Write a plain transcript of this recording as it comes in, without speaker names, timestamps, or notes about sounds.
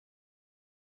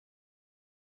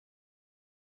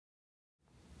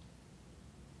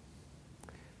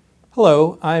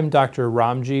Hello, I'm Dr.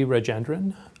 Ramji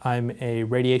Rajendran. I'm a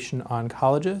radiation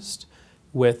oncologist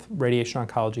with Radiation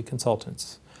Oncology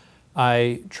Consultants.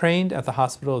 I trained at the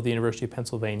hospital of the University of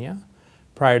Pennsylvania.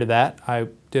 Prior to that, I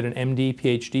did an MD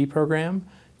PhD program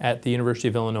at the University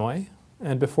of Illinois,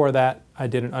 and before that, I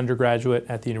did an undergraduate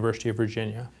at the University of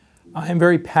Virginia. I am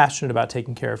very passionate about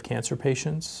taking care of cancer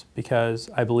patients because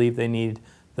I believe they need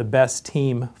the best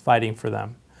team fighting for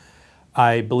them.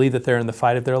 I believe that they're in the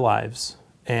fight of their lives,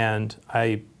 and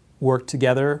I work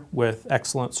together with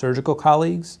excellent surgical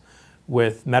colleagues,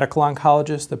 with medical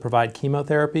oncologists that provide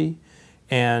chemotherapy,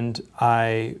 and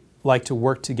I like to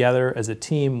work together as a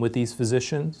team with these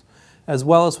physicians, as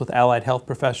well as with allied health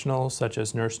professionals such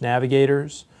as nurse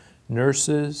navigators,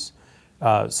 nurses,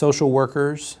 social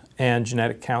workers, and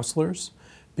genetic counselors,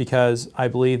 because I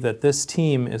believe that this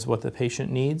team is what the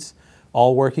patient needs,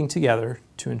 all working together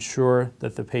to ensure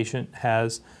that the patient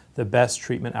has the best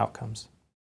treatment outcomes.